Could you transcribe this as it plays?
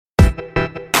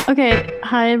Okay,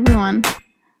 hi everyone.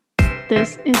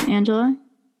 This is Angela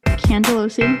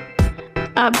Cangelosi.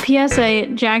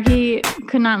 PSA, Jackie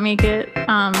could not make it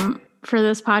for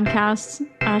this podcast.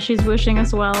 She's wishing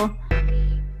us well.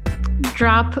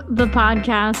 Drop the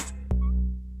podcast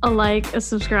a like, a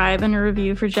subscribe, and a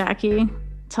review for Jackie.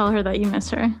 Tell her that you miss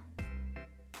her.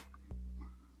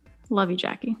 Love you,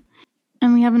 Jackie.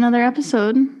 And we have another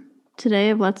episode today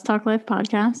of Let's Talk Life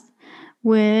podcast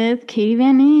with Katie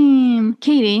Van Neem.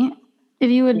 Katie,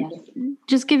 if you would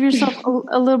just give yourself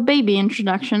a little baby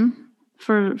introduction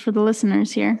for the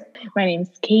listeners here. My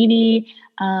name's Katie.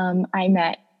 I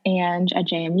met Ange at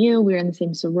JMU. We were in the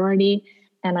same sorority,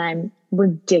 and I'm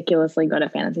ridiculously good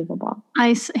at fantasy football.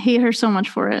 I hate her so much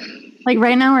for it. Like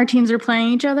right now, our teams are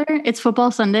playing each other. It's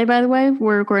football Sunday, by the way.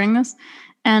 We're recording this,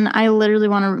 and I literally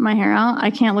want to rip my hair out.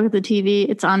 I can't look at the TV.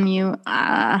 It's on mute.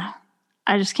 I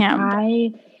just can't.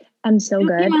 I am so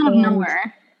good. Came out of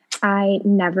nowhere. I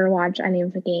never watch any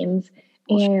of the games,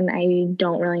 and I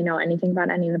don't really know anything about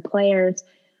any of the players,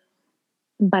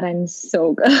 but I'm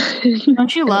so good.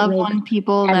 Don't you love when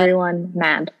everyone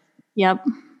mad? Yep.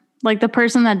 Like the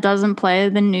person that doesn't play,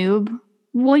 the noob.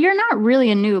 Well, you're not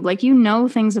really a noob. Like, you know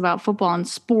things about football and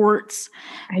sports.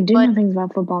 I do know things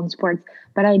about football and sports,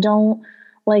 but I don't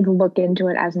like look into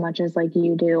it as much as like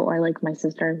you do, or like my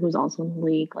sister who's also in the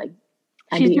league. Like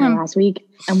I beat her last week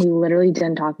and we literally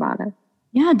didn't talk about it.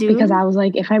 Yeah, dude. Because I was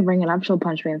like, if I bring it up, she'll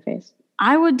punch me in the face.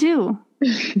 I would too.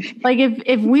 Like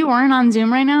if we weren't on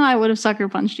Zoom right now, I would have sucker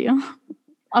punched you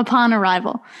upon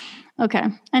arrival. Okay.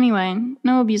 Anyway,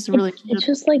 no abuse of relationship. It's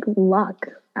just like luck.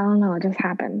 I don't know. It just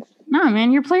happens. No,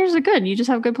 man, your players are good. You just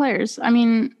have good players. I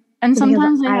mean, and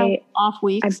sometimes they have off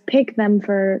weeks. I pick them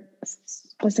for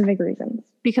specific reasons.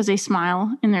 Because they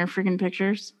smile in their freaking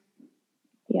pictures.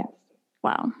 Yes.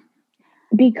 Wow.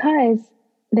 Because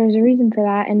there's a reason for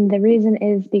that. And the reason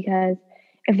is because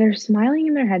if they're smiling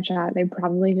in their headshot, they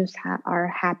probably just are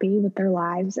happy with their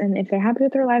lives. And if they're happy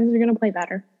with their lives, they're going to play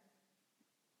better.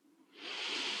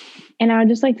 And I would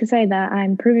just like to say that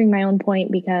I'm proving my own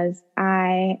point because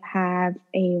I have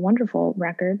a wonderful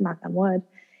record, knock on wood,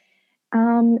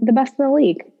 the best in the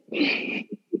league.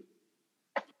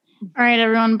 All right,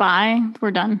 everyone, bye.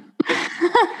 We're done.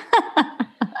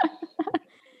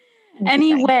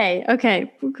 Anyway,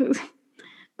 okay.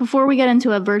 Before we get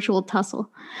into a virtual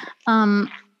tussle,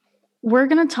 we're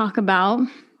going to talk about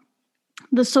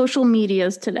the social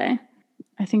medias today.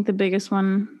 I think the biggest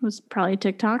one was probably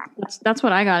TikTok. That's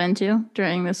what I got into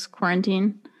during this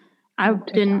quarantine.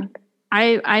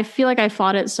 I feel like I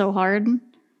fought it so hard.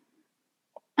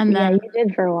 And then you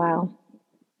did for a while.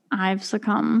 I've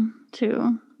succumbed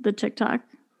to the TikTok.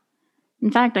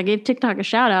 In fact, I gave TikTok a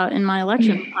shout out in my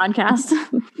election podcast.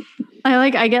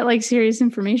 I get like serious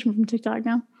information from TikTok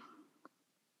now.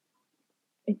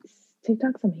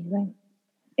 TikTok's amazing.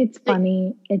 It's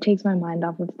funny. It takes my mind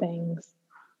off of things.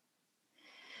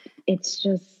 It's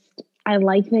just, I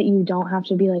like that you don't have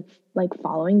to be like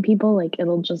following people. Like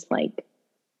it'll just like,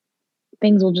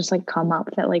 things will just like come up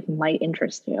that like might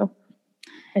interest you.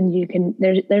 And you can,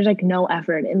 there's like no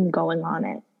effort in going on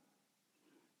it.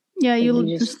 Yeah,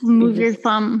 you just move your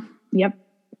thumb. Yep.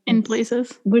 In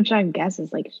places. Which I guess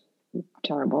is like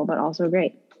terrible, but also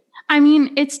great. I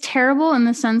mean, it's terrible in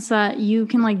the sense that you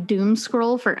can like doom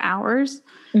scroll for hours,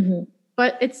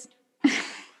 but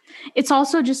it's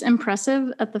also just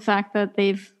impressive at the fact that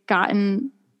they've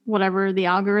gotten whatever the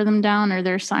algorithm down or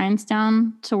their science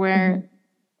down to where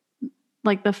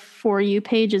like the For You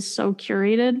page is so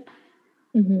curated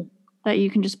that you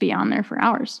can just be on there for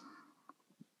hours.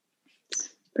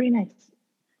 Pretty nice.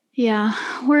 Yeah.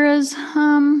 Whereas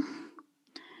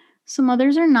some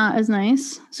others are not as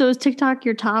nice. So is TikTok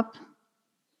your top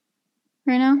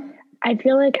right now? I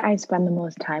feel like I spend the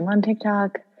most time on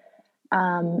TikTok.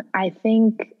 I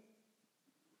think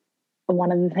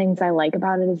one of the things I like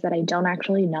about it is that I don't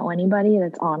actually know anybody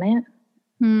that's on it.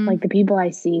 Like the people I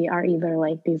see are either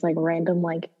like these like random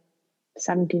like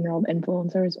 17-year-old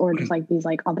influencers or just like these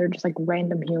like other just like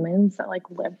random humans that like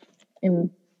live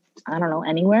in, I don't know,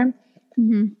 anywhere.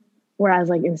 Whereas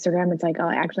like Instagram, it's like, oh,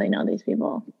 I actually know these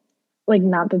people. Like,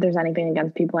 not that there's anything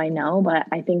against people I know, but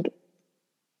I think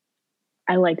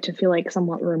I like to feel like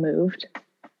somewhat removed.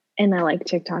 And I like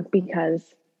TikTok because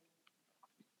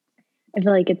I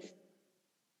feel like it's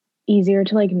easier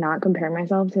to like not compare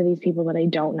myself to these people that I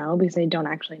don't know because I don't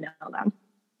actually know them.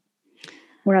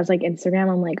 Whereas like Instagram,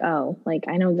 I'm like, oh, like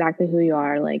I know exactly who you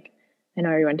are. Like I know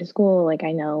where you went to school. Like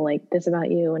I know like this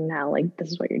about you. And now like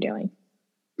this is what you're doing.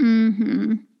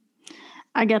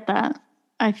 I get that.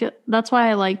 I feel that's why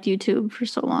I liked YouTube for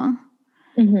so long.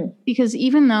 Because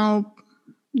even though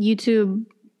YouTube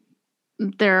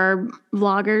there are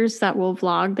vloggers that will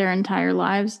vlog their entire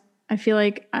lives. I feel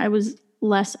like I was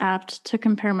less apt to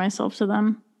compare myself to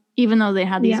them, even though they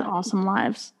had these awesome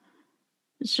lives.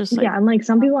 It's just like, and like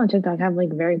some people on TikTok have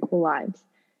like very cool lives.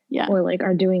 Yeah. Or like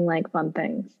are doing like fun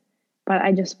things. But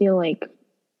I just feel like,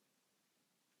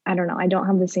 I don't know, I don't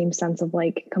have the same sense of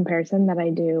like comparison that I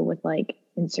do with like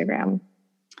Instagram.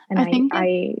 And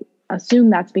I assume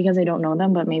that's because I don't know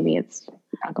them, but maybe it's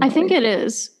not I think it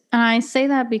is. And I say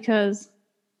that because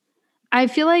I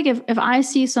feel like if I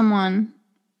see someone,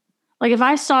 like if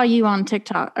I saw you on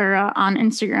TikTok or on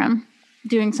Instagram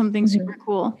doing something super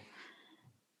cool,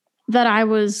 that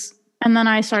and then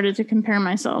I started to compare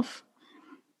myself,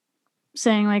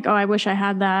 saying like, oh, I wish I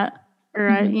had that, or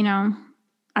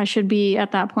I should be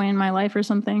at that point in my life or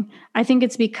something. I think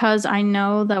it's because I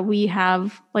know that we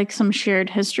have like some shared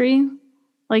history.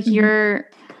 Like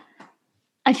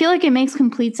I feel like it makes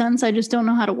complete sense. I just don't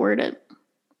know how to word it.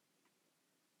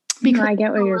 Because I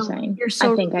get what you're saying.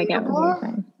 I think I get what you're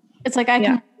saying. It's like I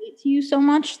can relate to you so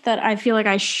much that I feel like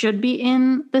I should be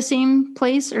in the same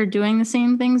place or doing the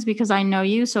same things because I know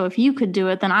you. So if you could do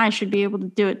it, then I should be able to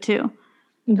do it too.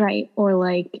 Right. Or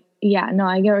like,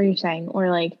 I get what you're saying. Or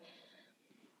like,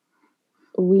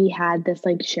 we had this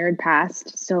like shared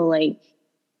past. So like,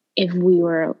 if we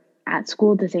were at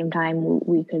school at the same time,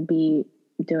 we could be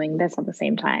doing this at the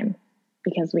same time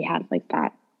because we had like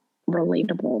that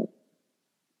relatable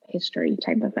history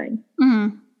type of thing.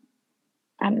 Mm-hmm.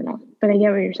 I don't know, but I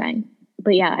get what you're saying.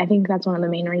 But yeah, I think that's one of the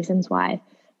main reasons why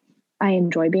I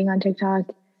enjoy being on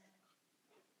TikTok,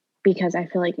 because I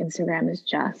feel like Instagram is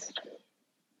just,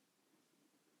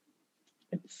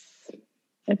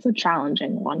 it's a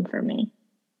challenging one for me.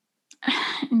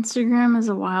 Instagram is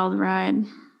a wild ride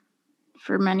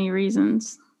for many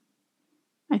reasons.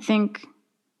 I think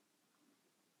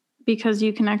because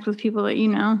you connect with people that you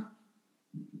know,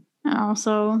 and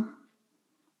also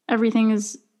everything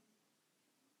is,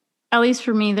 at least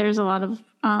for me, there's a lot of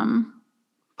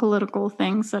political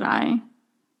things that I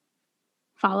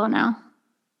follow now.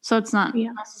 So it's not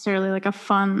necessarily like a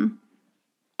fun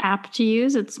app to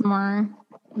use. It's more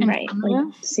informative.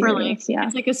 Like serious,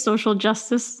 It's like a social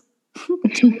justice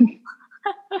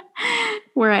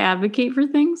where I advocate for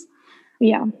things.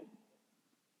 Yeah.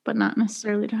 But not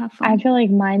necessarily to have fun. I feel like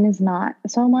mine is not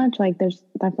so much. Like there's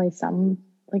definitely some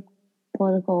like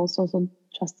political, social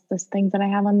justice things that I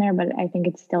have on there, but I think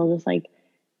it's still just like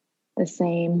the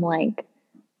same like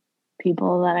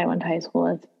people that I went to high school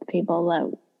with, people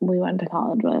that we went to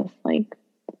college with. Like,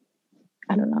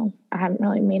 I don't know. I haven't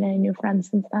really made any new friends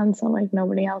since then, so like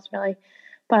nobody else really.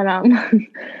 But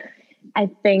I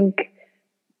think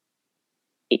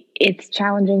it's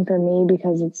challenging for me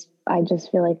because I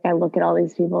just feel like I look at all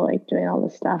these people like doing all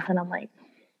this stuff and I'm like,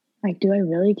 do I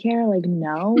really care? Like,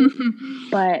 no,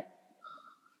 but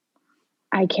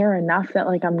I care enough that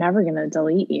like, I'm never going to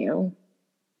delete you.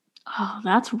 Oh,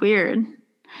 that's weird.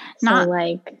 So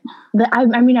like, I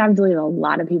mean, I've deleted a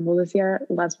lot of people this year.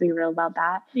 Let's be real about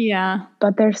that. Yeah.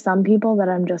 But there's some people that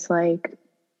I'm just like,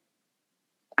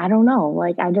 I don't know.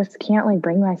 Like, I just can't like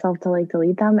bring myself to like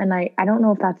delete them. And I don't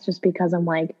know if that's just because I'm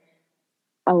like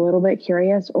a little bit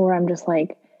curious, or I'm just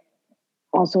like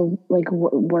also like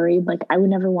worried. Like, I would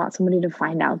never want somebody to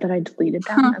find out that I deleted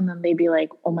them. And then they'd be like,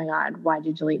 oh my God, why'd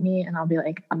you delete me? And I'll be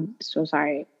like, I'm so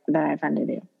sorry that I offended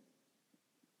you.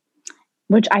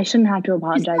 Which I shouldn't have to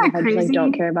apologize if I just like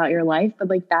don't care about your life. But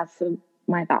like, that's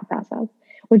my thought process,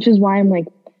 which is why I'm like,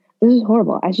 this is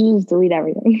horrible. I should just delete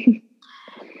everything.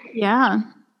 Yeah.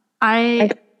 Go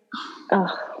ahead.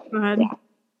 Yeah.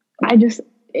 I just,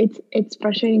 it's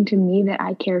frustrating to me that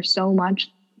I care so much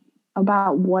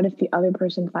about what if the other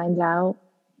person finds out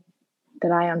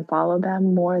that I unfollow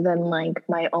them, more than like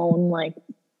my own, like,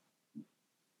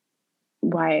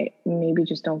 why maybe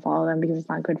just don't follow them because it's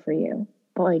not good for you.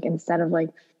 But like, instead of like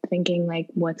thinking like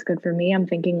what's good for me, I'm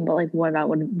thinking about like, what about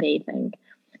what they think?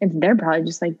 And they're probably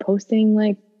just like posting,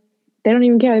 like, they don't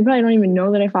even care. They probably don't even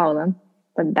know that I follow them.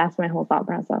 But that's my whole thought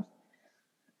process.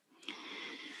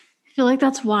 I feel like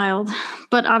that's wild,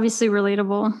 but obviously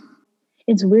relatable.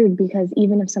 It's weird because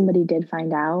even if somebody did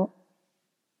find out,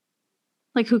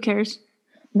 like, who cares?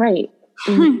 Right.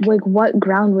 Like, what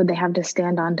ground would they have to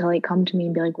stand on to like come to me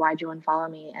and be like, why'd you unfollow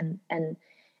me? And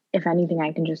if anything,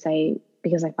 I can just say,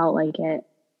 because I felt like it,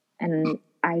 and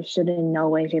I should in no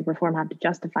way, shape, or form have to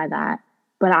justify that.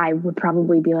 But I would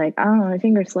probably be like, oh, my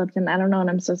finger slipped and I don't know, and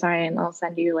I'm so sorry, and I'll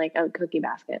send you like a cookie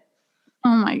basket.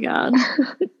 Oh my God.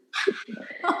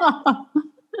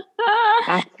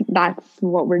 That's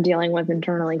what we're dealing with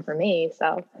internally for me.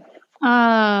 So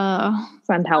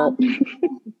send help.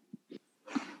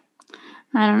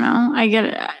 I don't know. I get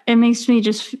it. It makes me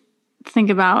just think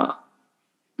about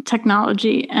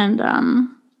technology and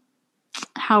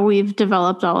how we've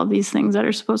developed all of these things that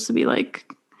are supposed to be like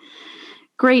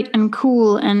great and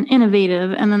cool and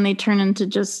innovative, and then they turn into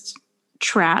just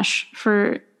trash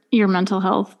for your mental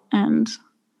health and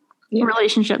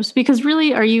relationships. Because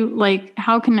really, are you like,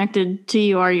 how connected to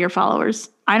you are your followers?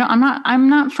 I'm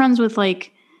not friends with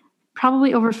like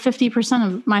probably over 50%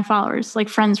 of my followers, like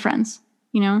friends,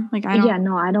 you know, like I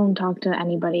don't talk to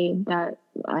anybody that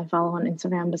I follow on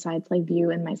Instagram besides like you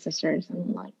and my sisters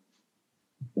and like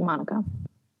Monica.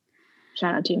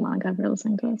 Shout out to you, Monica, for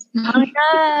listening to us.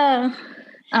 Monica.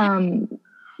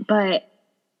 But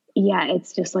yeah,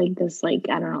 it's just like this, like,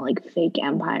 I don't know, like fake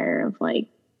empire of like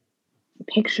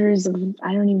pictures of,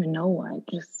 I don't even know what,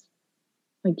 just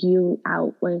like you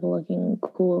out like looking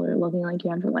cool or looking like you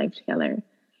have your life together.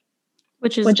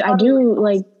 Which I do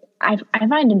like, I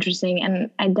find interesting,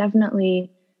 and I definitely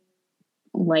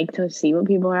like to see what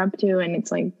people are up to, and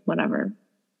it's like whatever,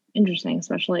 interesting,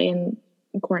 especially in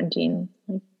quarantine.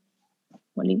 Like,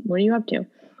 what are you up to?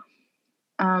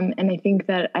 And I think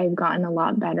that I've gotten a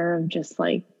lot better of just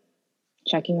like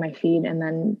checking my feed and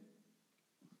then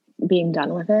being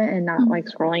done with it and not like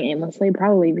scrolling aimlessly,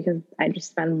 probably because I just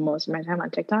spend most of my time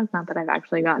on TikTok. Not that I've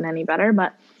actually gotten any better,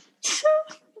 but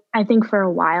I think for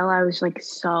a while I was like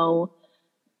so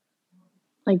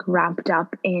like wrapped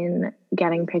up in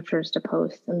getting pictures to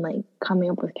post and like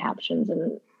coming up with captions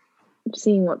and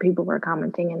seeing what people were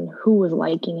commenting and who was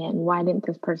liking it and why didn't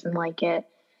this person like it,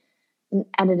 and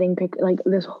editing like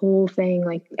this whole thing.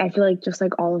 Like I feel like just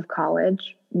like all of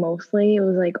college, mostly it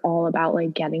was like all about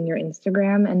like getting your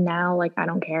Instagram, and now like I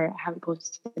don't care. I haven't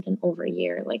posted in over a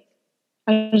year. Like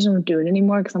I just don't do it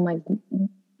anymore because I'm like,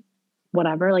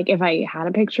 whatever. Like if I had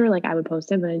a picture, like I would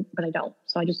post it, but I don't.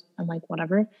 So I'm like,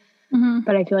 whatever.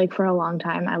 But I feel like for a long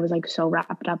time I was like so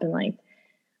wrapped up in like,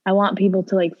 I want people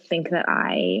to like think that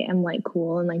I am like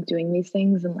cool and like doing these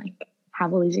things and like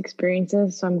have all these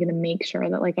experiences. So I'm going to make sure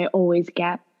that like I always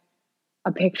get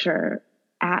a picture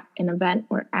at an event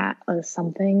or at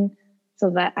something so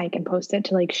that I can post it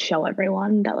to like show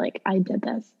everyone that like I did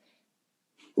this,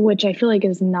 which I feel like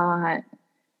is not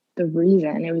the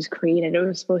reason it was created. It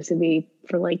was supposed to be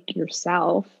for like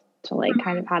yourself to like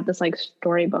kind of have this like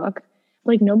storybook.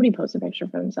 Like nobody posts a picture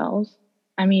for themselves.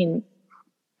 I mean,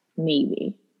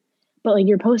 maybe, but like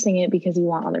you're posting it because you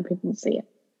want other people to see it.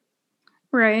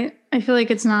 Right. I feel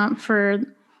like it's not for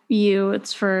you,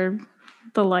 it's for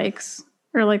the likes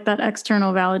or like that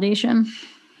external validation,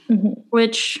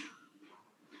 which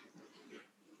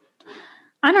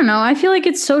I don't know. I feel like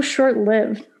it's so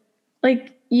short-lived.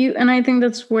 Like and I think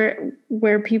that's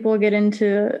where people get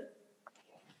into,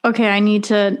 okay, I need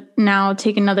to now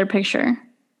take another picture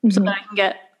so that I can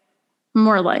get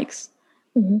more likes.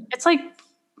 It's like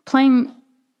playing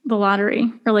the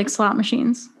lottery or like slot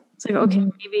machines. It's like, okay,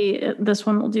 maybe this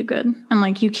one will do good. And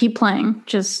like you keep playing,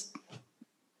 just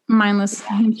mindless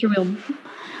hamster wheel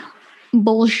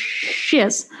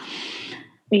bullshit.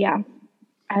 Yeah.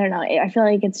 I don't know. I feel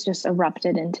like it's just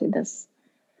erupted into this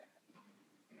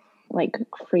like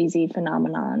crazy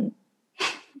phenomenon,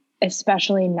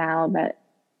 especially now that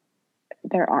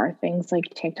there are things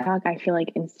like TikTok. I feel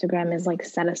like Instagram is like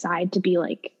set aside to be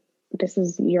like, this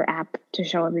is your app to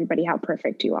show everybody how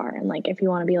perfect you are. And like, if you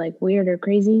want to be like weird or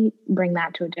crazy, bring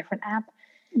that to a different app.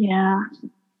 Yeah.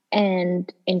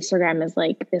 And Instagram is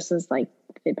like, this is like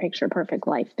the picture perfect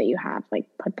life that you have. Like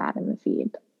put that in the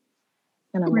feed.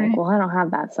 And I'm like, well, I don't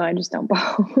have that, so I just don't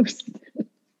post.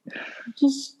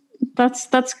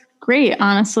 That's great,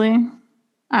 honestly.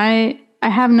 I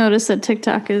have noticed that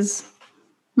TikTok is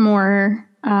more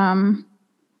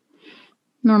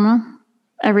normal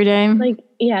every day. Like,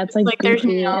 yeah, it's like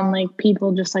goofy and like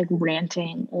people just like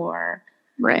ranting or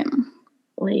right.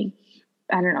 Like,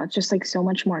 I don't know, it's just like so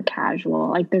much more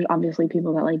casual. Like there's obviously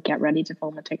people that like get ready to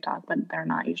film a TikTok, but they're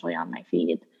not usually on my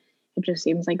feed. It just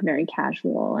seems like very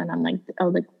casual, and I'm like, oh,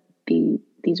 like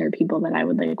these are people that I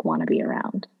would like want to be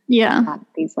around. Yeah. Not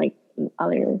these like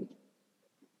other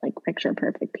like picture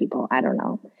perfect people. I don't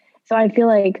know. So I feel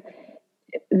like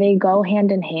they go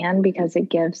hand in hand because it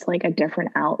gives like a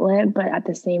different outlet, but at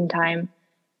the same time,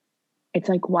 it's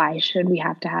like, why should we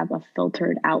have to have a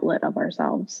filtered outlet of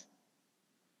ourselves?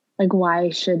 Like,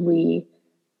 why should we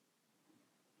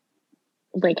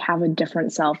like have a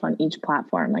different self on each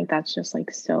platform? Like, that's just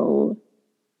like so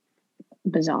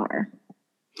bizarre.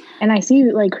 And I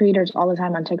see like creators all the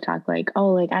time on TikTok, like, oh,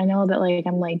 like I know that like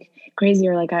I'm like crazy,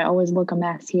 or like I always look a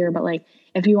mess here, but like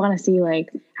if you want to see like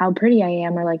how pretty I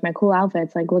am or like my cool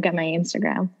outfits, like look at my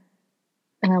Instagram.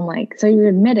 And I'm like, so you're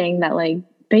admitting that like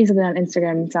basically on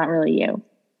Instagram it's not really you.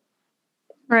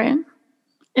 Right.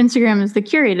 Instagram is the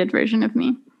curated version of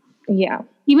me. Yeah.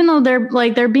 Even though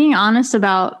they're being honest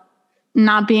about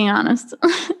not being honest,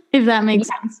 if that makes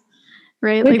sense.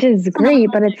 Right? Which is great,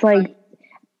 but it's like,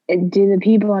 do the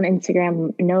people on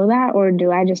Instagram know that, or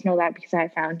do I just know that because I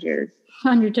found your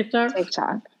TikTok?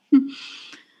 TikTok.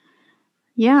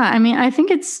 Yeah, I mean, I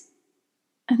think it's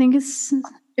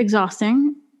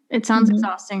exhausting. It sounds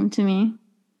exhausting to me.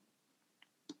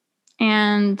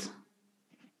 And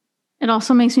it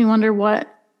also makes me wonder what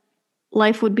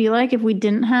life would be like if we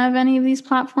didn't have any of these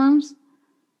platforms.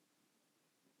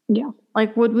 Yeah.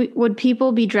 Like, would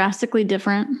people be drastically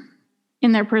different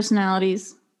in their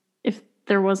personalities if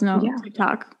there was no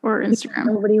TikTok or Instagram?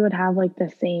 Nobody would have like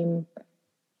the same.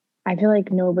 I feel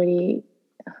like nobody,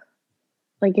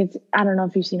 like, it's, I don't know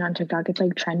if you've seen on TikTok, it's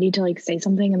like trendy to like say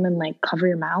something and then like cover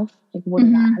your mouth. Like, what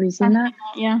is that? Have you seen that?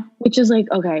 Yeah. Which is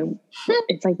like, okay,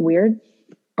 it's like weird,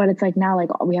 but it's like now,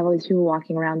 like, we have all these people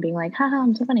walking around being like, haha,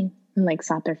 I'm so funny, and like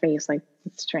slap their face. Like,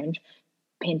 it's strange,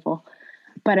 painful.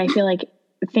 But I feel like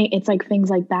it's like things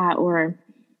like that, or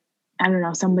I don't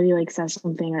know, somebody like says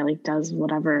something or like does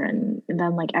whatever, and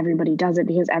then like everybody does it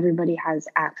because everybody has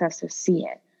access to see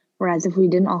it. Whereas if we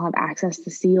didn't all have access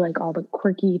to see like all the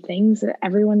quirky things that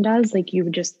everyone does, like you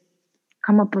would just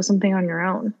come up with something on your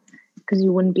own because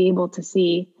you wouldn't be able to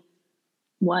see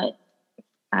what,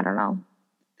 I don't know,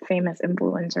 famous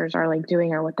influencers are like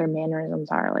doing or what their mannerisms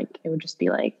are. Like, it would just be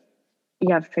like, you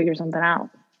got to figure something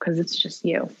out because it's just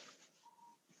you.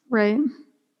 Right.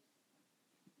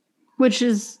 Which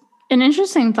is an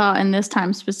interesting thought in this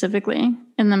time, specifically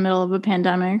in the middle of a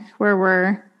pandemic where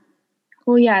we're.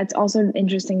 Well, yeah, it's also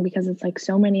interesting because it's like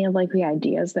so many of like the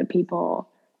ideas that people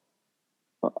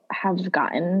have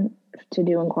gotten to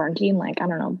do in quarantine, like, I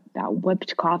don't know, that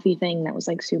whipped coffee thing that was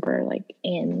like super like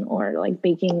in, or like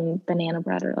baking banana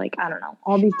bread, or like, I don't know,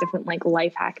 all these different like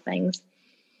life hack things.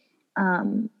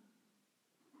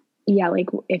 Yeah, like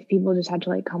if people just had to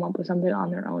like come up with something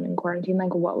on their own in quarantine,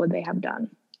 like what would they have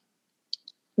done?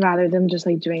 Rather than just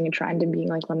like doing a trend and being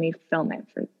like, let me film it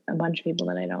for a bunch of people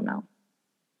that I don't know.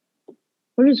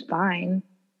 Which is fine.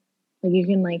 Like, you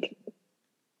can like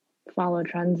follow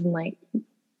trends and like,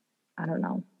 I don't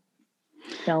know,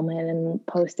 film it and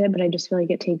post it, but I just feel like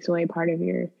it takes away part of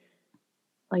your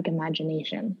like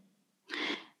imagination.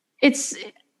 It's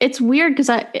weird because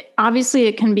obviously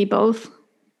it can be both.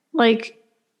 Like,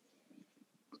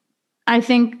 I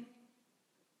think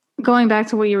going back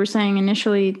to what you were saying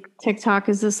initially, TikTok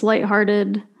is this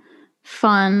lighthearted,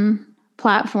 fun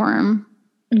platform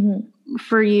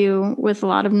for you with a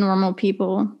lot of normal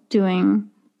people doing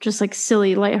just like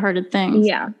silly, lighthearted things.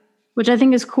 Yeah. Which I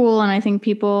think is cool. And I think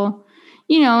people,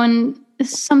 and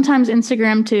sometimes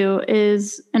Instagram too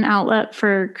is an outlet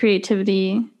for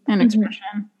creativity and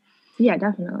expression. Yeah,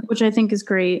 definitely. Which I think is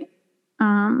great.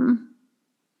 And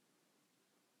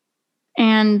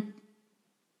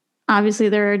obviously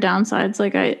there are downsides.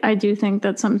 Like I do think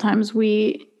that sometimes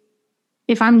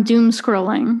if I'm doom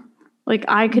scrolling, like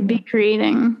I could be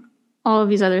creating all of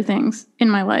these other things in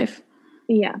my life.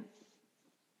 Yeah.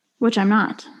 Which I'm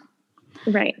not.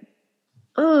 Right.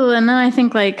 Oh, and then I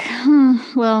think like,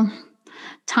 well,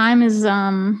 time is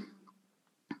kind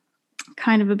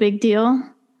of a big deal.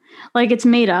 Like, it's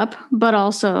made up, but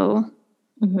also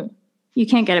you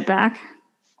can't get it back.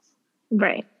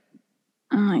 Right.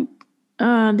 I'm like,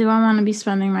 do I want to be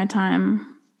spending my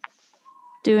time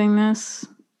doing this?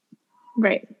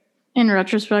 Right. In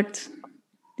retrospect,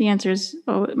 the answer is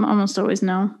almost always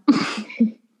no.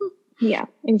 Yeah,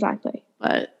 exactly.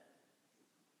 But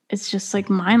it's just like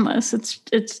mindless. It's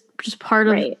just part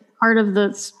of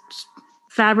the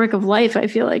fabric of life, I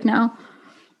feel like now.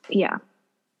 Yeah.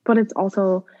 But it's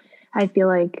also, I feel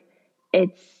like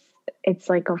it's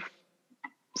like a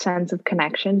sense of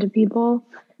connection to people.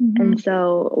 And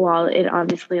so while it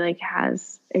obviously like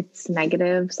has its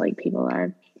negatives, like people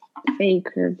are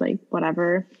fake or like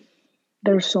whatever,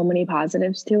 there's so many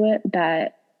positives to it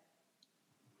that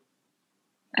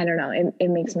I don't know, it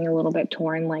makes me a little bit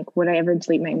torn. Like, would I ever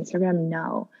delete my Instagram?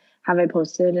 No. Have I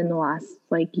posted in the last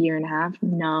like year and a half?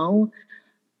 No.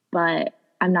 But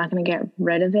I'm not going to get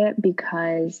rid of it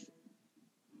because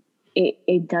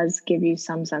it does give you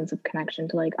some sense of connection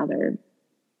to like other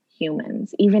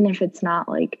humans, even if it's not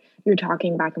like you're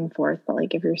talking back and forth, but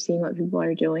like if you're seeing what people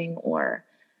are doing, or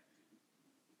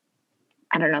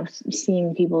I don't know,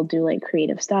 seeing people do like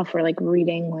creative stuff, or like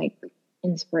reading like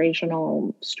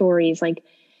inspirational stories, like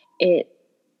it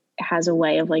has a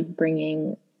way of like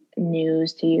bringing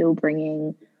news to you,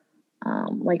 bringing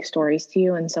like stories to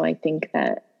you. And so I think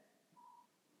that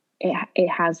it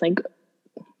has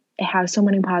so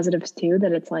many positives too,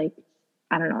 that it's like,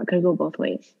 I don't know, it could go both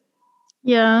ways.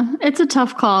 Yeah, it's a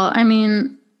tough call. I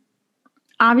mean,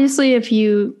 obviously, if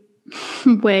you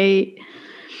weigh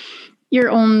your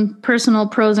own personal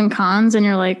pros and cons and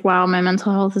you're like, wow, my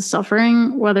mental health is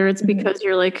suffering, whether it's because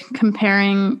you're like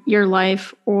comparing your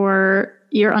life or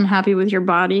you're unhappy with your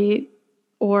body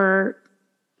or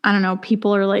I don't know,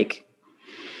 people are like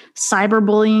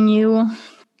cyberbullying you,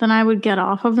 then I would get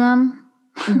off of them.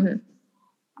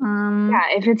 Yeah,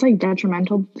 if it's like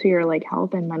detrimental to your like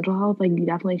health and mental health, like you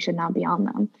definitely should not be on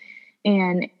them.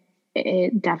 And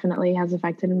it definitely has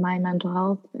affected my mental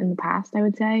health in the past, I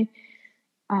would say.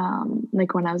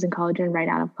 Like when I was in college and right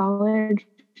out of college,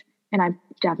 and I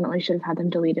definitely should have had them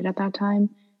deleted at that time,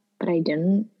 but I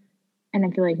didn't. And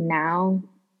I feel like now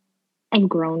I've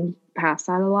grown past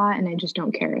that a lot and I just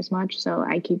don't care as much. So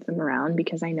I keep them around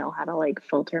because I know how to like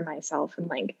filter myself and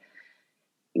like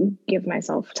give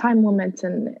myself time limits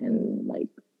and like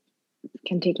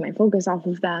can take my focus off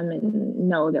of them and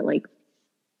know that like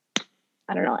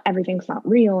I don't know, everything's not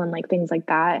real and like things like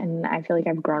that. And I feel like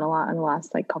I've grown a lot in the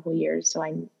last like couple years. So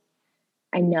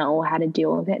I know how to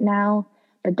deal with it now.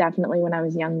 But definitely when I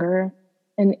was younger,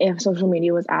 and if social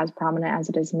media was as prominent as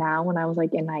it is now when I was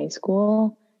like in high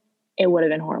school, it would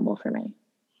have been horrible for me.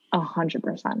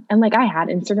 100%. And like I had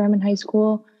Instagram in high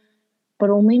school, but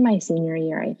only my senior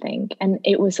year, I think. And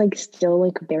it was like still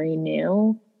like very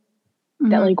new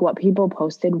that like what people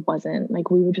posted wasn't like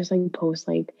we would just like post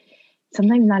like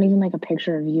sometimes not even like a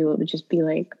picture of you. It would just be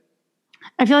like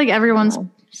I feel like everyone's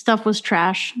stuff was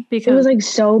trash because it was like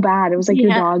so bad. It was like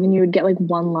your dog and you would get like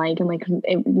one like and like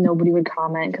nobody would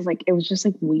comment because like it was just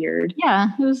like weird. Yeah,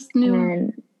 it was new.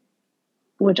 And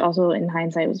which also in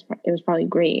hindsight it was probably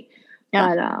great.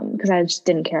 Yeah. But because I just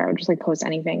didn't care. I would just like post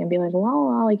anything and be like,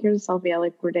 well, like here's a selfie. I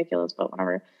like ridiculous, but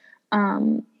whatever.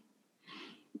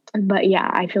 But yeah,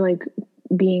 I feel like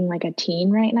being like a teen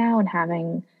right now and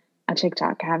having a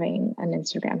TikTok, having an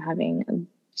Instagram, having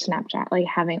a Snapchat, like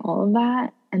having all of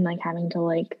that and like having to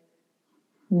like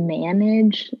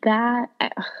manage that,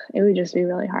 it would just be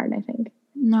really hard, I think.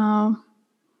 No,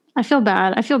 I feel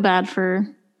bad. I feel bad for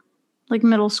like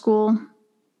middle school.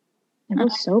 It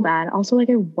was so bad. Also, like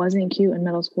I wasn't cute in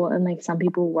middle school and like some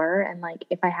people were. And like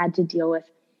if I had to deal with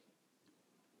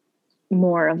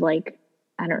more of like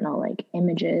I don't know, like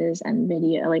images and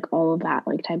video, like all of that,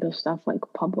 like type of stuff, like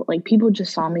public, like people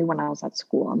just saw me when I was at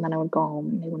school and then I would go home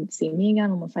and they wouldn't see me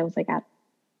again unless I was like at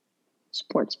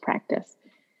sports practice.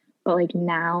 But like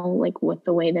now, like with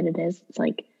the way that it is, it's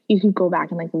like you could go back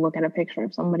and like look at a picture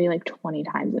of somebody like 20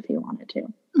 times if you wanted to.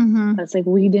 But it's like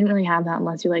we didn't really have that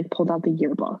unless you like pulled out the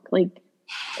yearbook. Like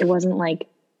it wasn't like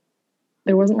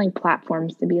there wasn't like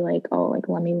platforms to be like, oh, like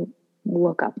let me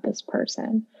look up this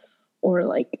person. Or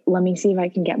like, let me see if I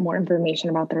can get more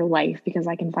information about their life because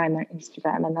I can find their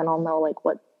Instagram and then I'll know like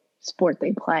what sport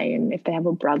they play and if they have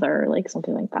a brother or like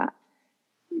something like that.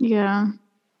 Yeah.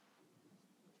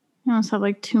 You almost have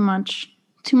like too much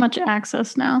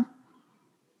access now.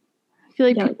 I feel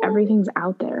like, like everything's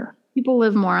out there. People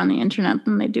live more on the internet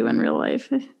than they do in real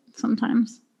life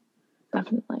sometimes.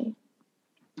 Definitely.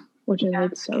 Which is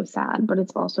like so sad, but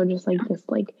it's also just like this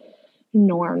like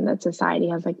norm that society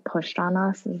has like pushed on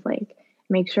us is like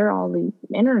make sure all the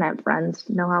internet friends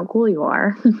know how cool you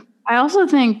are. I also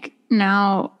think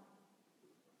now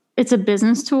it's a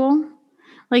business tool.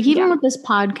 Like even with this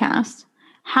podcast,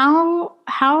 how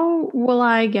will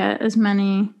I get as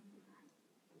many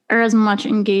or as much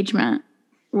engagement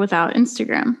without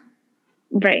Instagram?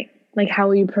 Right. Like how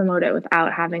will you promote it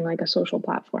without having like a social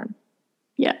platform?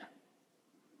 Yeah.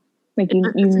 Like you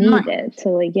need it to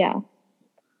like, yeah.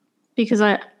 Because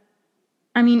I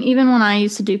mean, even when I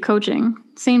used to do coaching,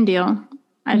 same deal.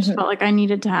 I just felt like I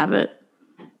needed to have it,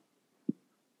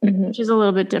 which is a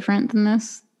little bit different than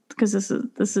this because this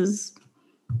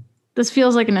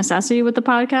feels like a necessity with the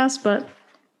podcast, but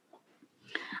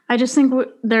I just think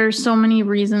there's so many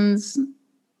reasons,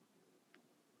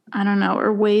 I don't know,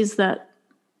 or ways that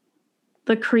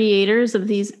the creators of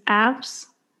these apps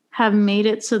have made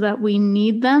it so that we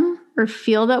need them or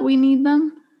feel that we need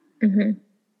them.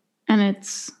 And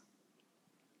it's,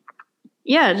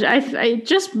 yeah, it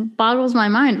just boggles my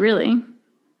mind, really.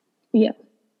 Yeah.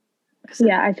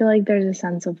 Yeah, I feel like there's a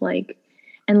sense of like,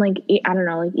 and like, I don't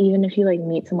know, like even if you like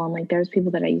meet someone, like there's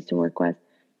people that I used to work with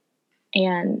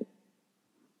and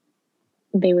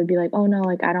they would be like, oh no,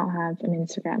 like I don't have an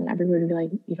Instagram. And everybody would be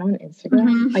like, you don't have an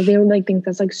Instagram? Like they would like think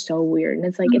that's like so weird. And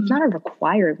it's like, it's not a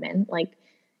requirement. Like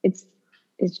it's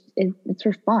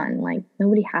for fun. Like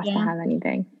nobody has to have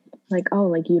anything. Like, oh,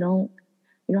 like you don't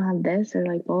have this or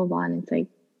like blah, blah, blah. And it's like,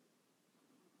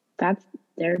 that's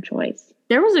their choice.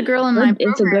 There was a girl in my program.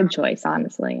 It's a good choice,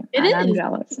 honestly. I'm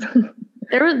jealous.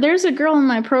 There's a girl in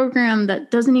my program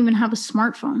that doesn't even have a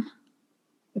smartphone.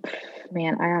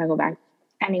 Man, I gotta go back.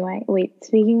 Anyway, wait,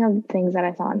 speaking of things that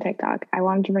I saw on TikTok, I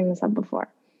wanted to bring this up before.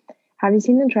 Have you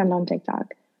seen the trend on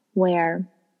TikTok where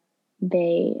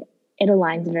it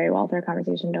aligns very well with our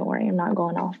conversation, don't worry, I'm not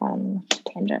going off on a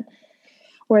tangent,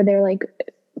 where they're like,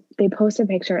 they post a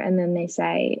picture and then they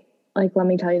say, like, let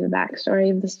me tell you the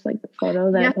backstory of this like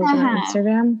photo that I posted on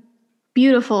Instagram.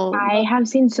 Beautiful. I have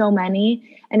seen so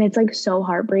many, and it's like so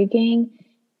heartbreaking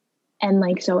and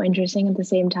like so interesting at the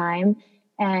same time.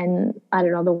 And I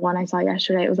don't know, the one I saw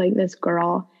yesterday, it was like this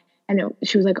girl, and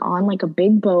she was like on like a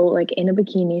big boat, like in a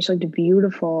bikini. She looked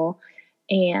beautiful,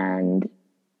 and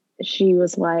she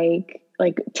was like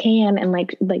tan and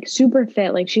like super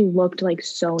fit. Like she looked like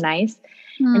so nice.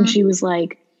 And she was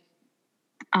like,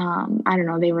 I don't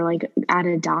know, they were like at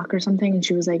a dock or something, and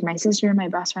she was like, my sister and my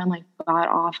best friend like got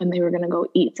off and they were gonna go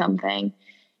eat something,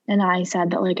 and I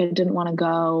said that like I didn't want to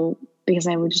go because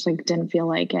I would just like didn't feel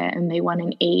like it, and they went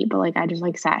and ate, but like I just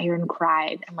like sat here and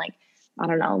cried, and like I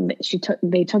don't know,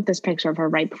 they took this picture of her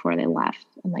right before they left,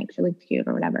 and like she looked cute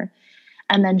or whatever.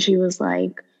 And then she was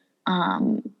like,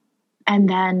 and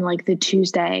then like the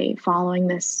Tuesday following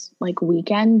this like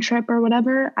weekend trip or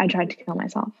whatever, I tried to kill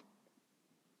myself.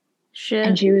 Shit.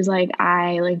 And she was like,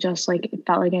 I like just like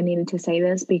felt like I needed to say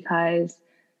this because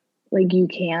like you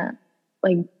can't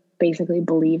like basically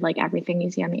believe like everything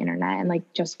you see on the internet, and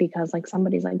like just because like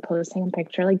somebody's like posting a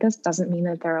picture like this doesn't mean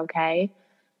that they're okay.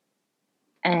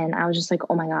 And I was just like,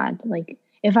 oh my God, like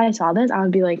if I saw this, I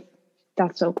would be like,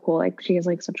 that's so cool. Like she has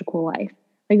like such a cool life.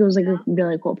 Like it was like a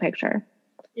really cool picture.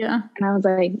 Yeah. And I was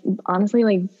like, honestly,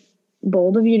 like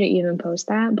bold of you to even post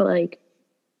that, but like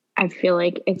I feel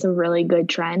like it's a really good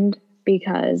trend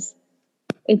because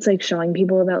it's like showing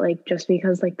people that like just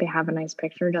because like they have a nice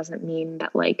picture doesn't mean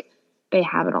that like they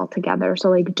have it all together. So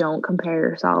like don't compare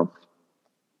yourself,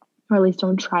 or at least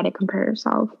don't try to compare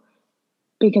yourself,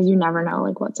 because you never know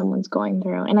like what someone's going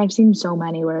through. And I've seen so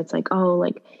many where it's like, oh,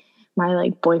 like my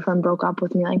like boyfriend broke up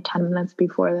with me like 10 minutes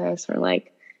before this, or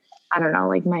like I don't know,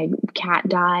 like my cat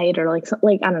died, or like,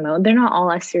 I don't know. They're not all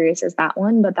as serious as that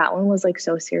one, but that one was like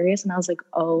so serious. And I was like,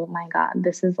 oh my God,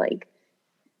 this is like,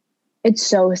 it's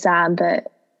so sad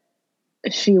that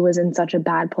she was in such a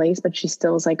bad place, but she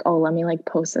still was like, oh, let me like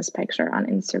post this picture on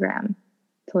Instagram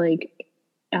to like,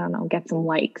 I don't know, get some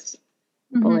likes.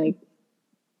 But like,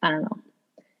 I don't know.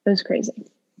 It was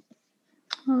crazy.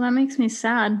 Well, that makes me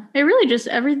sad. It really just,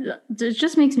 it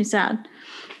just makes me sad.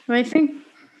 But I think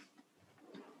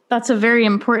that's a very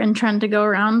important trend to go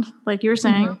around, like you're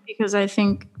saying, because I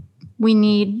think we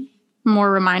need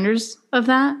more reminders of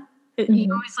that.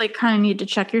 You always like kind of need to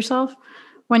check yourself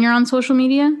when you're on social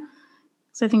media.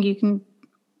 So I think you can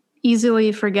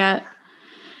easily forget.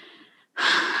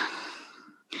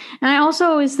 And I also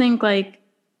always think like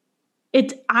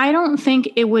I don't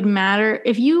think it would matter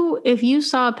if you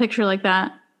saw a picture like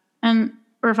that,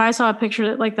 or if I saw a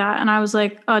picture like that and I was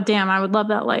like, oh damn, I would love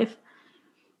that life.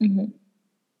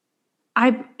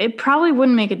 It probably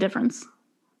wouldn't make a difference.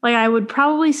 Like I would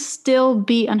probably still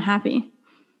be unhappy.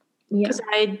 Because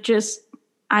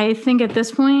I think at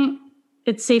this point,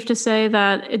 it's safe to say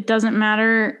that it doesn't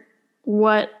matter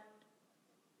what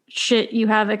shit you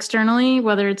have externally,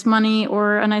 whether it's money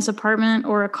or a nice apartment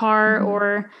or a car,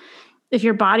 or if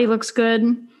your body looks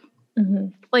good,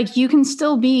 like you can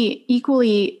still be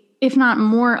equally, if not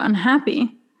more,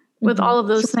 unhappy with all of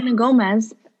those Selena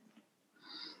Gomez.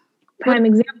 Prime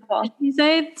example. Did you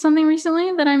say something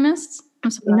recently that I missed?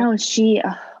 No,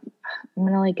 I'm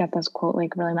gonna like get this quote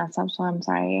like really messed up, so I'm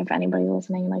sorry if anybody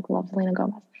listening like loves Selena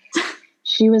Gomez.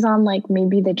 She was on like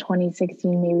maybe the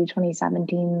 2016, maybe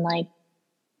 2017 like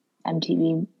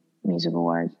MTV Music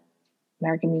Awards,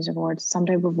 American Music Awards, some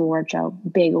type of award show,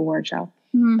 big award show.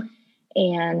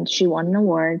 And she won an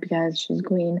award because she's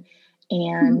queen.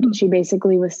 And she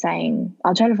basically was saying,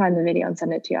 I'll try to find the video and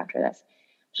send it to you after this.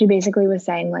 She basically was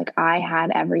saying like, I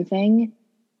had everything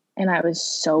and I was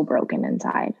so broken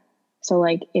inside. So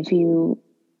like if you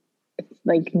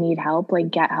like need help,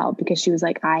 like get help, because she was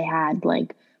like, I had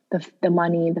like the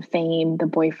money, the fame, the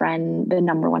boyfriend, the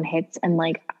number one hits, and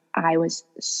like I was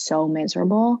so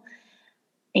miserable.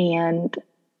 And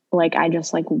like I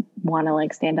just like want to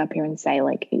like stand up here and say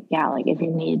like, yeah, like if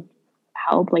you need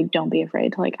help, like don't be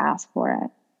afraid to like ask for it.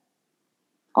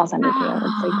 I'll send it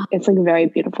to you. It's like very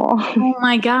beautiful. Oh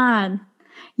my God.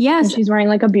 Yes. And she's wearing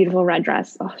like a beautiful red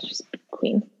dress. Oh, she's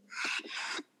queen.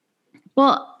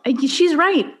 Well, she's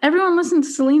right. Everyone listens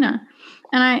to Selena.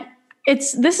 And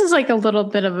this is like a little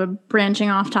bit of a branching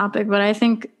off topic, but I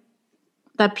think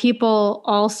that people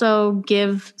also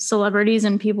give celebrities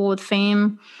and people with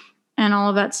fame and all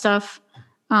of that stuff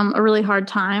a really hard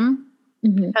time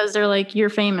because they're like, you're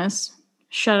famous,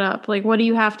 shut up. Like, what do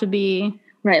you have to be?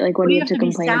 Right, like what do you have to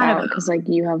complain about? Because like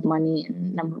you have money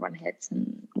and number one hits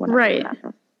and whatever. Right,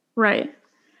 right.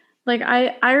 Like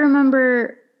I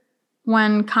remember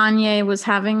when Kanye was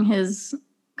having his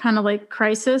kind of like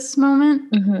crisis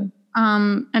moment,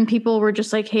 and people were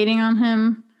just like hating on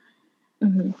him,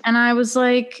 and I was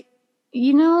like,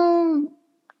 you know,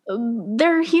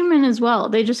 they're human as well.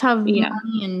 They just have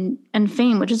money and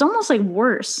fame, which is almost like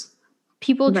worse.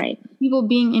 People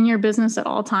being in your business at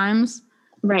all times.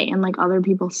 Right. And like other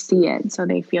people see it, so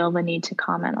they feel the need to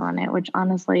comment on it, which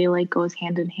honestly like goes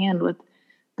hand in hand with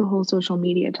the whole social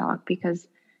media talk, because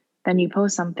then you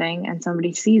post something and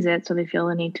somebody sees it, so they feel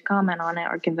the need to comment on it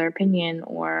or give their opinion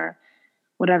or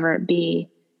whatever it be.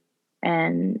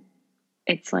 And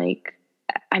it's like,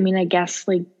 I mean, I guess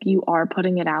like you are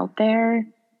putting it out there,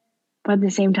 but at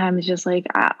the same time, it's just like,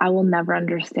 I will never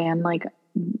understand like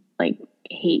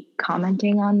hate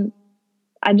commenting on,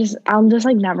 I'll just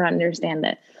like never understand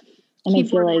it. And I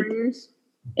feel like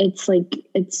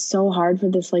it's so hard for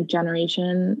this like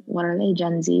generation, what are they,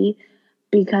 Gen Z?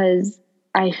 Because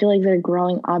I feel like they're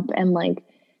growing up and like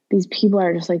these people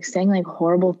are just like saying like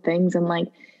horrible things, and like,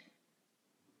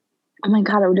 oh my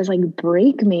God, it would just like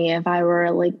break me if I were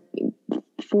like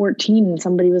 14 and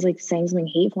somebody was like saying something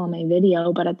hateful on my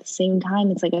video. But at the same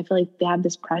time, it's like I feel like they have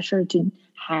this pressure to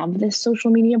have this social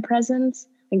media presence.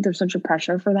 Like there's such a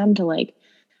pressure for them to like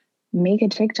make a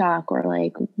TikTok or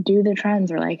like do the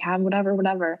trends or like have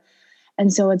whatever.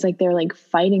 And so it's like they're like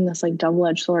fighting this like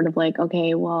double-edged sword of like,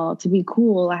 okay, well, to be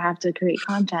cool, I have to create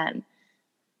content.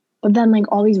 But then like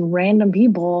all these random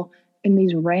people in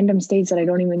these random states that I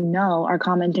don't even know are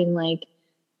commenting like,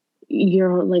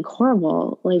 you're like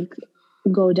horrible, like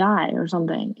go die or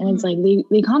something. And it's like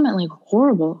they comment like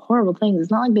horrible things.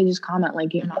 It's not like they just comment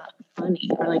like you're not funny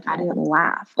or like I didn't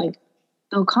laugh. Like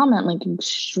they'll comment like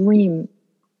extreme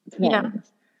things. Yeah.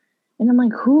 And I'm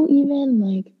like, who even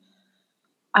like,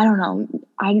 I don't know.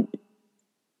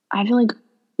 I feel like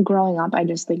growing up, I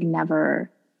just like never,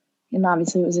 and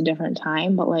obviously it was a different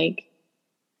time, but like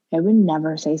I would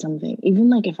never say something, even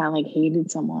like if I like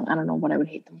hated someone, I don't know what I would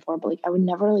hate them for, but like I would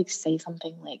never like say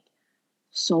something like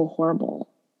so horrible.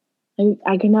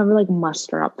 I could never like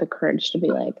muster up the courage to be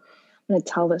like, I'm gonna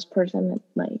tell this person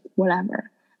like whatever.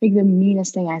 Like the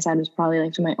meanest thing I said was probably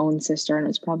like to my own sister, and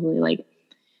it's probably like,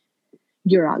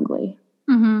 you're ugly.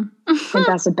 Like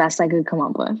that's the best I could come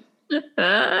up with.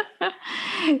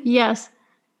 Yes.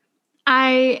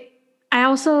 I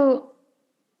also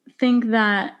think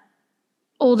that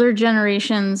older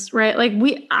generations, right? Like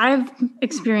I've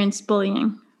experienced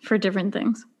bullying for different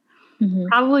things.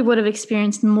 Probably would have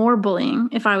experienced more bullying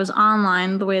if I was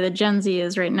online the way that Gen Z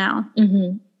is right now.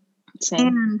 Same.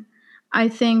 And I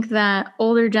think that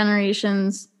older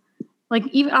generations, like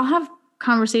even I'll have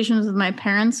conversations with my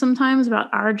parents sometimes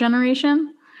about our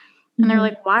generation. And they're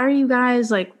like, why are you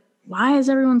guys like, why is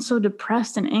everyone so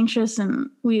depressed and anxious? And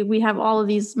we have all of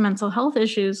these mental health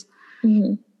issues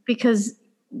because,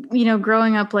 you know,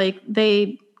 growing up, like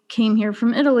they came here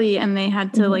from Italy and they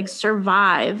had to like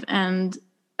survive and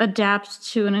adapt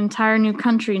to an entire new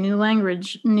country, new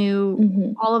language,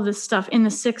 new all of this stuff in the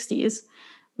 60s,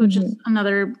 which is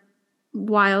another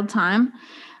wild time.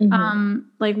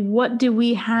 Like what do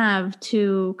we have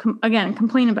to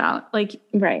complain about? Like,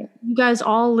 right, you guys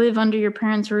all live under your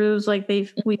parents' roofs, like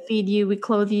we feed you, we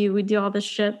clothe you, we do all this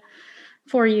shit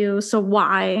for you, so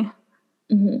why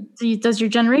does your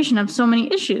generation have so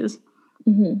many issues?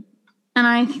 And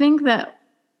I think that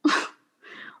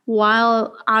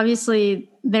while obviously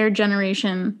their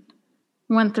generation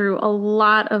went through a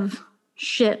lot of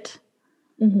shit,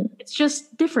 it's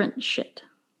just different shit.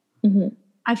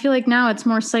 I feel like now it's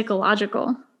more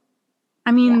psychological.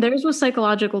 I mean, theirs was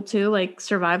psychological too, like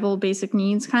survival, basic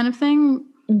needs kind of thing.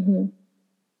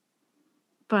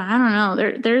 But I don't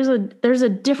know. There's a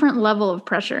different level of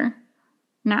pressure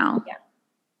now.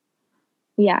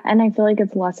 Yeah, and I feel like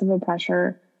it's less of a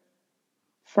pressure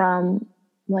from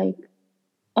like,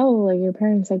 oh, like your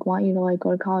parents like want you to like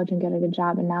go to college and get a good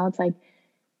job, and now it's like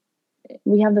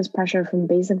we have this pressure from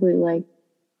basically like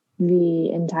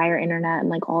the entire internet and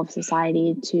like all of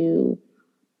society to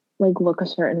like look a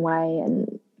certain way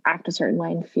and act a certain way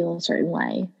and feel a certain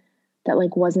way that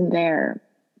like wasn't there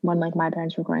when like my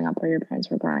parents were growing up or your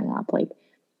parents were growing up. Like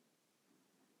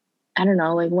I don't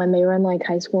know, like when they were in like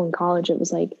high school and college, it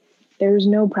was like there was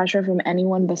no pressure from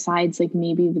anyone besides like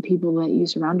maybe the people that you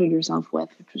surrounded yourself with,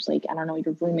 which was like, I don't know,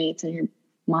 your roommates and your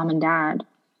mom and dad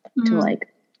to like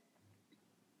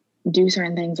do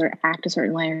certain things or act a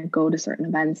certain way or go to certain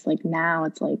events. Like now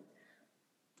it's like,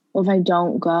 well, if I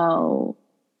don't go,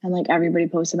 and like everybody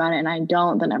posts about it and I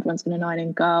don't, then everyone's gonna know I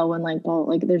didn't go. And like, well,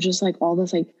 like there's just like all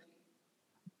this like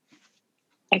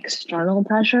external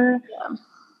pressure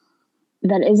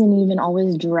that isn't even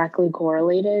always directly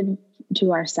correlated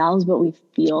to ourselves, but we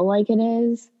feel like it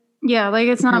is. Yeah, like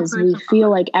it's not because we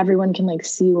feel like everyone can like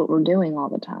see what we're doing all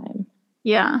the time.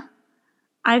 Yeah.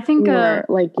 I think or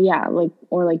like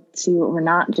see what we're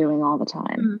not doing all the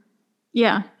time.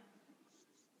 Yeah.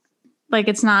 Like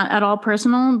it's not at all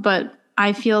personal, but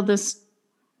I feel this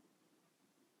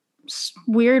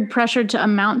weird pressure to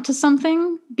amount to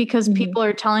something because people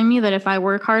are telling me that if I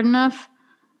work hard enough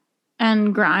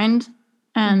and grind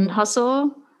and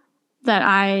hustle, that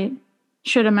I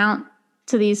should amount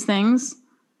to these things.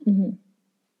 And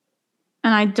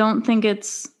I don't think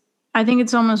I think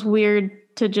it's almost weird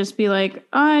to just be like,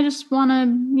 oh, I just want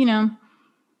to,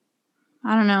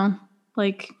 I don't know,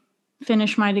 like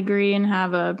finish my degree and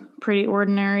have a pretty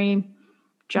ordinary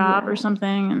job or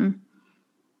something and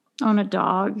own a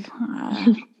dog.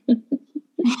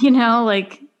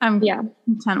 Like I'm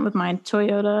content with my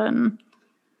Toyota. And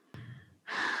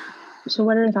so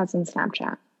what are your thoughts on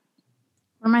Snapchat?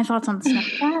 What are my thoughts on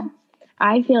Snapchat?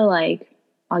 I feel like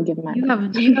I'll give mine.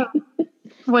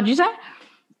 What'd you say?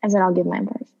 I said I'll give mine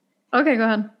first. Okay, go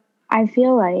ahead. I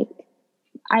feel like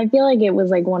it was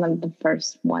like one of the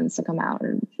first ones to come out.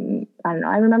 Or, I don't know.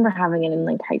 I remember having it in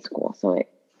like high school, so it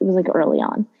was like early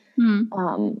on.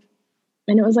 And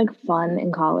it was like fun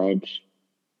in college.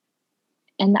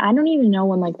 And I don't even know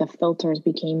when like the filters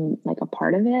became like a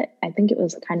part of it. I think it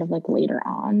was kind of like later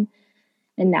on.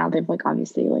 And now they've like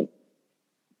obviously like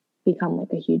become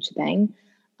like a huge thing.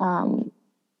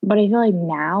 But I feel like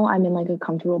now I'm in like a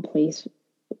comfortable place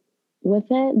with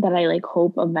it that I like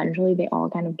hope eventually they all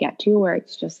kind of get to, where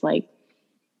it's just like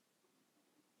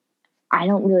I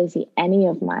don't really see any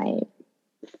of my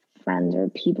friends or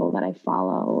people that I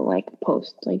follow like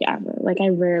post like ever. Like I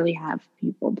rarely have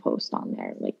people post on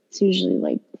there. Like it's usually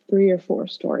like 3 or 4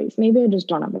 stories. Maybe I just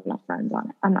don't have enough friends on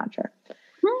it. I'm not sure.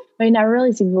 But I never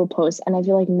really see people post. And I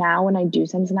feel like now when I do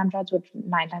send Snapchats, which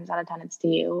 9 times out of 10 it's to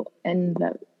you, and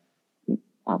the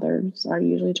others are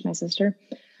usually to my sister.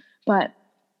 But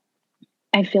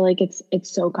I feel like it's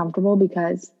so comfortable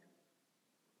because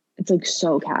it's like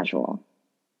so casual.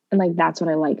 And like that's what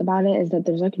I like about it, is that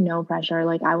there's like no pressure.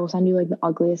 Like I will send you like the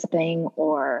ugliest thing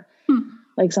or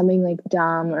like something like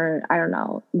dumb or I don't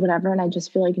know, whatever. And I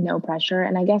just feel like no pressure.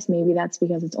 And I guess maybe that's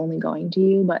because it's only going to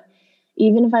you. But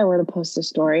even if I were to post a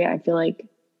story, I feel like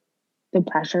the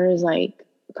pressure is like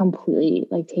completely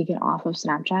like taken off of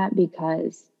Snapchat,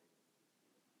 because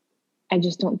I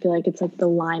just don't feel like it's like the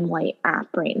limelight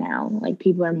app right now. Like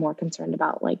people are more concerned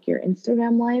about like your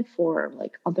Instagram life or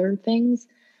like other things,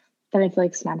 that I feel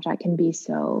like Snapchat can be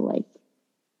so like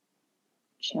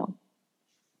chill.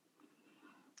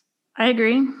 I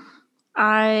agree.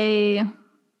 I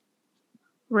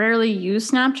rarely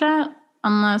use Snapchat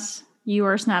unless you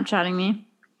are Snapchatting me,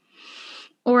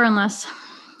 or unless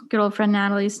good old friend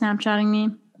Natalie's Snapchatting me.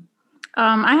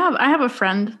 I have a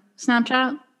friend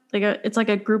Snapchat. It's like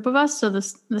a group of us, so the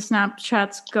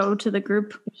Snapchats go to the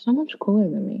group. You're so much cooler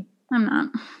than me. I'm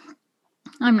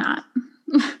not.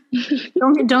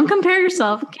 Don't compare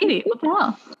yourself, Katie. What the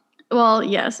hell? Well,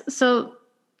 yes. So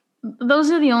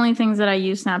those are the only things that I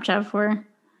use Snapchat for,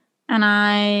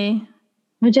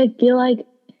 which I feel like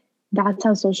that's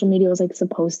how social media was like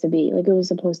supposed to be. Like it was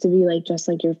supposed to be like just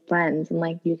like your friends, and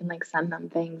like you can like send them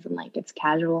things and like it's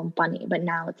casual and funny. But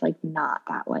now it's like not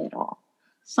that way at all.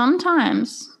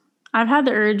 Sometimes I've had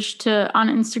the urge to on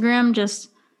Instagram just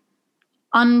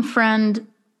unfriend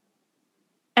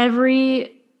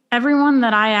everyone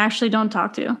that I actually don't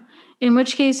talk to. In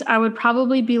which case, I would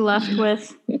probably be left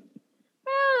with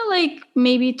like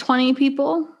maybe 20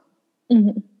 people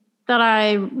that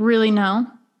I really know.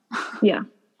 Yeah.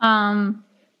 And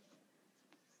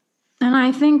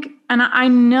I think, and I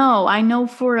know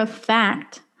for a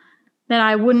fact that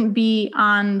I wouldn't be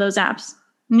on those apps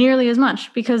nearly as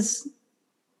much because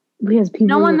people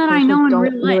no one that I know in don't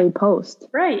real life really post.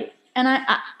 Right. And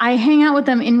I hang out with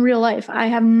them in real life. I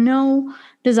have no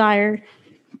desire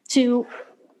to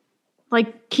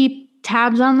like keep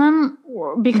tabs on them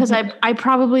because I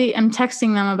probably am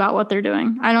texting them about what they're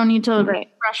doing. I don't need to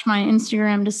refresh my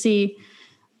Instagram to see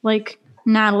like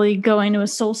Natalie going to a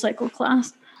SoulCycle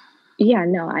class. Yeah,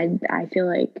 no, I feel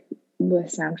like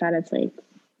with Snapchat it's like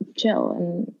chill,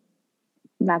 and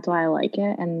that's why I like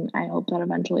it. And I hope that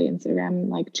eventually Instagram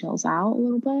like chills out a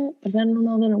little bit, but I don't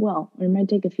know that it will. It might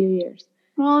take a few years.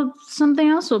 Well, something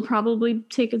else will probably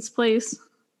take its place.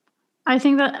 I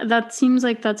think that seems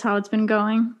like that's how it's been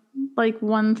going. Like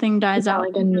one thing dies out,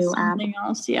 like a new something app.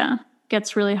 else,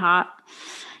 gets really hot.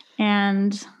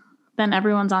 and then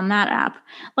everyone's on that app.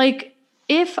 Like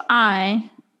if I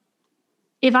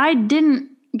didn't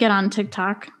get on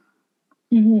TikTok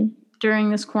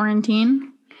during this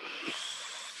quarantine,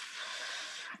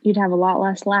 you'd have a lot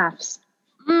less laughs.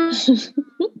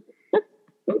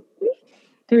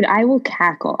 Dude, I will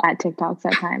cackle at TikToks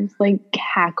at times. Like,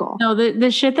 cackle. No,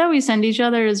 the shit that we send each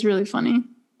other is really funny.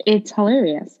 It's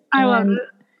hilarious. I love it.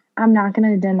 I'm not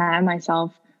going to deny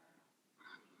myself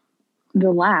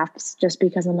the laughs just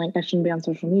because I'm like, I shouldn't be on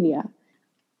social media.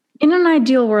 In an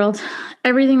ideal world,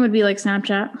 everything would be like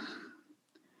Snapchat.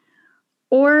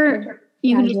 Or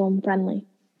you can friendly.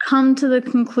 Come to the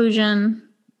conclusion.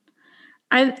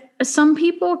 Some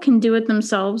people can do it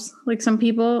themselves. Like some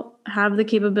people have the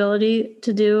capability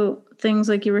to do things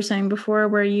like you were saying before,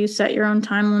 where you set your own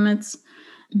time limits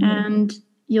and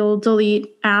you'll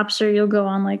delete apps, or you'll go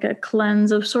on like a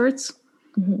cleanse of sorts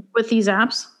with these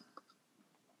apps.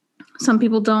 Some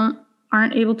people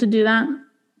aren't able to do that.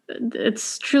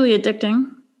 It's truly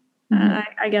addicting.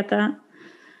 I get that.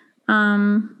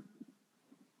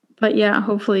 But yeah,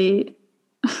 hopefully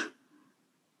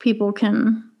people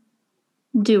can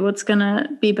do what's going to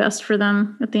be best for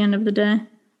them at the end of the day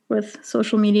with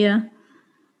social media.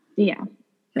 Yeah.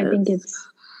 I think it's,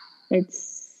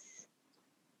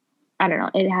 I don't know.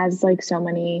 It has like so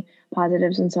many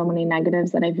positives and so many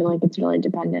negatives that I feel like it's really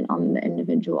dependent on the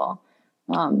individual.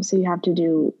 So you have to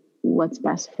do what's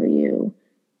best for you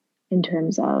in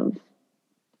terms of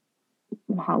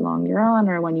how long you're on,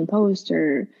 or when you post,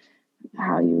 or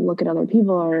how you look at other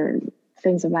people, or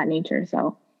things of that nature.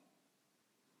 So,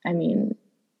 I mean,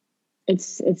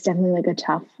 it's definitely like a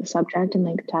tough subject and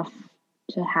like tough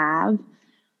to have,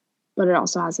 but it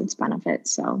also has its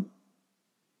benefits. So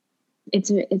it's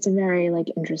a very like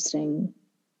interesting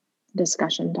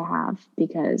discussion to have,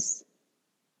 because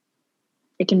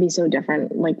it can be so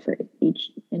different, like for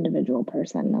each individual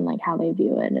person, and like how they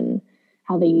view it and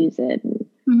how they use it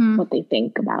and what they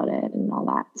think about it and all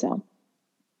that. So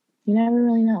you never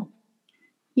really know.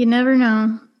 You never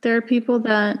know. There are people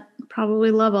that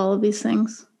probably love all of these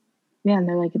things. Yeah, and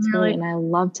they're like, it's great, and I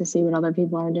love to see what other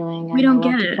people are doing. We don't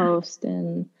get it. Post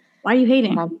and why are you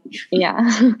hating?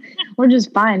 Yeah, we're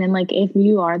just fine. And like, if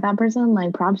you are that person,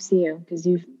 like, props to you, because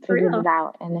you've figured it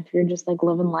out. And if you're just like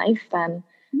living life, then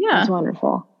it's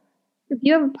wonderful. If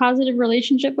you have a positive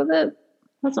relationship with it,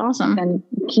 that's awesome. Then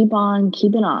keep on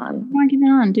keeping on. Keep on keeping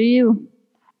on. Do you?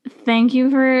 Thank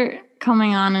you for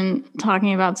coming on and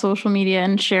talking about social media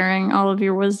and sharing all of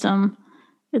your wisdom.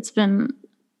 It's been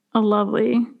a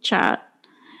lovely chat.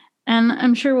 And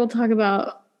I'm sure we'll talk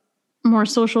about more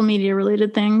social media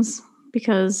related things,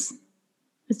 because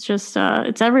it's just,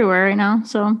 it's everywhere right now.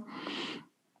 So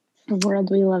the world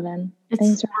we live in.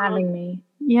 Thanks for having me.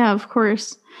 Yeah, of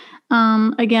course.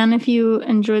 Again, if you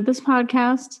enjoyed this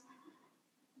podcast,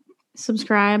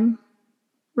 subscribe,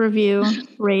 review,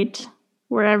 rate,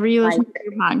 wherever you listen to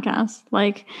your podcast.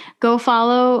 Like, go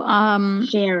follow.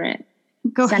 Share it.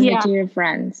 Send it to your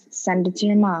friends. Send it to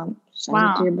your mom. Send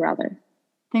it to your brother.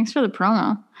 Thanks for the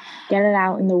promo. Get it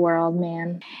out in the world,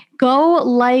 man. Go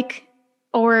like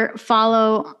or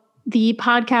follow the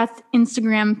podcast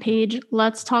Instagram page,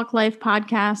 Let's Talk Life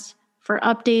Podcast, for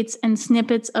updates and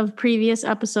snippets of previous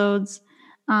episodes.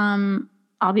 I'll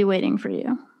be waiting for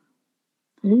you.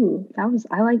 Ooh,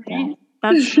 I like that.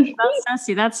 That's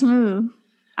sassy. That's smooth.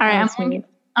 All right,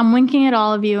 I'm winking at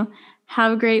all of you.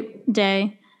 Have a great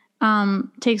day.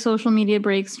 Take social media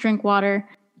breaks. Drink water.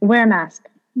 Wear a mask.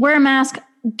 Wear a mask.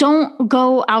 Don't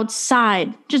go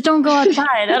outside. Just don't go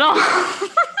outside at all.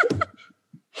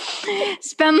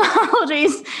 Spend the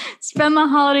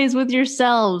holidays with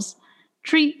yourselves.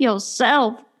 Treat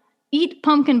yourself. Eat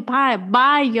pumpkin pie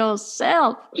by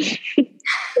yourself.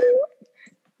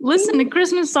 Listen to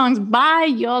Christmas songs by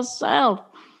yourself.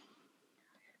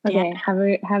 Okay, have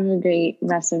a great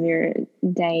rest of your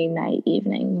day, night,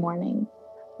 evening, morning.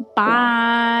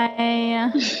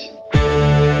 Bye.